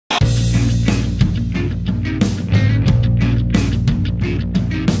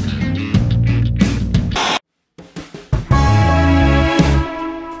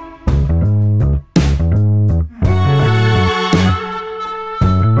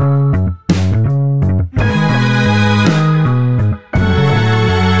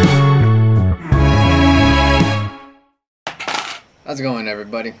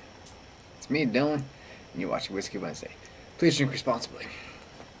everybody. It's me, Dylan, and you're watching Whiskey Wednesday. Please drink responsibly.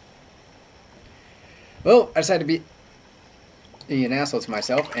 Well, I decided to be an asshole to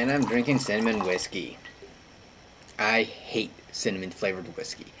myself, and I'm drinking cinnamon whiskey. I hate cinnamon flavored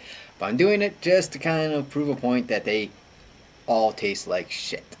whiskey, but I'm doing it just to kind of prove a point that they all taste like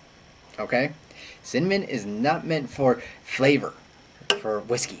shit. Okay? Cinnamon is not meant for flavor for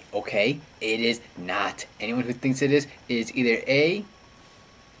whiskey, okay? It is not. Anyone who thinks it is either A,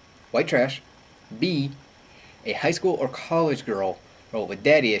 white trash, B, a high school or college girl with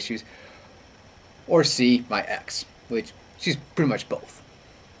daddy issues, or C, my ex, which she's pretty much both.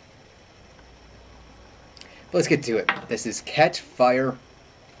 But let's get to it. This is Catch Fire.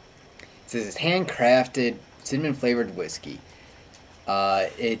 This is handcrafted cinnamon flavored whiskey.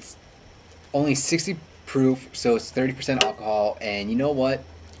 It's only 60 proof, so it's 30% alcohol, and you know what?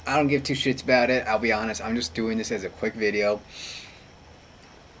 I don't give two shits about it. I'll be honest, I'm just doing this as a quick video.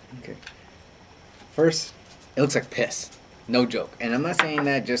 Okay. First, it looks like piss. No joke. And I'm not saying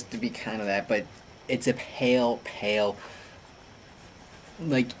that just to be kind of that, but it's a pale,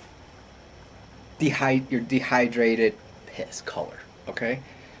 like, your dehydrated piss color, okay?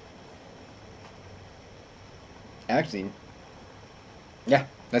 Actually, yeah,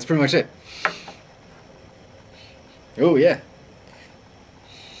 that's pretty much it. Oh, yeah.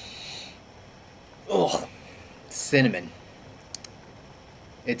 Oh, cinnamon.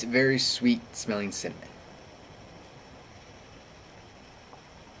 It's very sweet smelling cinnamon.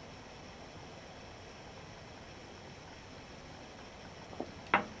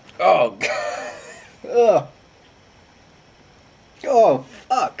 Oh, God. Ugh. Oh,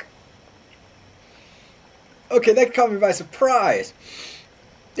 fuck. Okay, that caught me by surprise.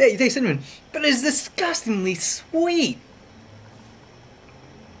 Yeah, you taste cinnamon, but it's disgustingly sweet.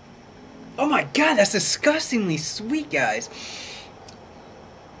 Oh my God, that's disgustingly sweet, guys.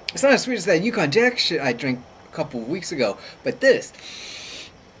 It's not as sweet as that Yukon Jack shit I drank a couple of weeks ago, but this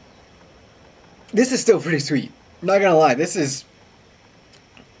is still pretty sweet. I'm not gonna lie, this is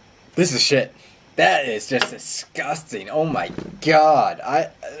shit. That is just disgusting. Oh my God,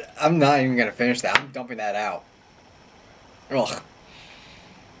 I'm not even gonna finish that. I'm dumping that out. Ugh.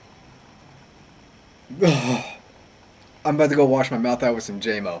 I'm about to go wash my mouth out with some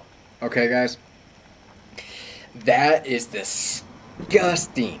J-Mo. Okay, guys? That is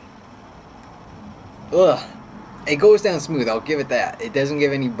disgusting. Ugh. It goes down smooth, I'll give it that. It doesn't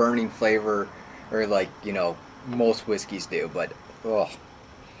give any burning flavor, or like, you know, most whiskeys do, but ugh.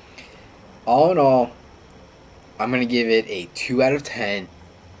 All in all, I'm going to give it a 2 out of 10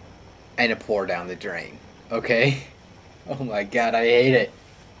 and a pour down the drain. Okay? Oh my God, I hate it.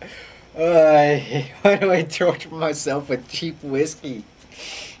 Why do I torture myself with cheap whiskey?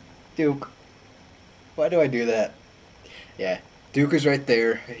 Duke. Why do I do that? Yeah, Duke is right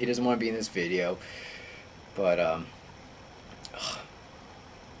there. He doesn't want to be in this video. But,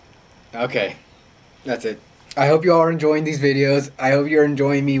 okay. That's it. I hope you all are enjoying these videos. I hope you're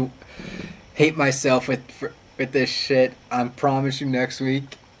enjoying me hate myself with this shit. I promise you next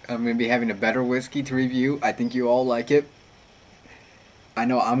week I'm going to be having a better whiskey to review. I think you all like it. I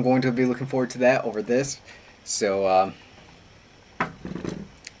know I'm going to be looking forward to that over this. So,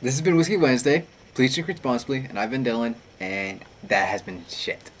 this has been Whiskey Wednesday. Please drink responsibly. And I've been Dylan. And that has been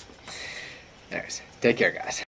shit. Anyways, take care, guys.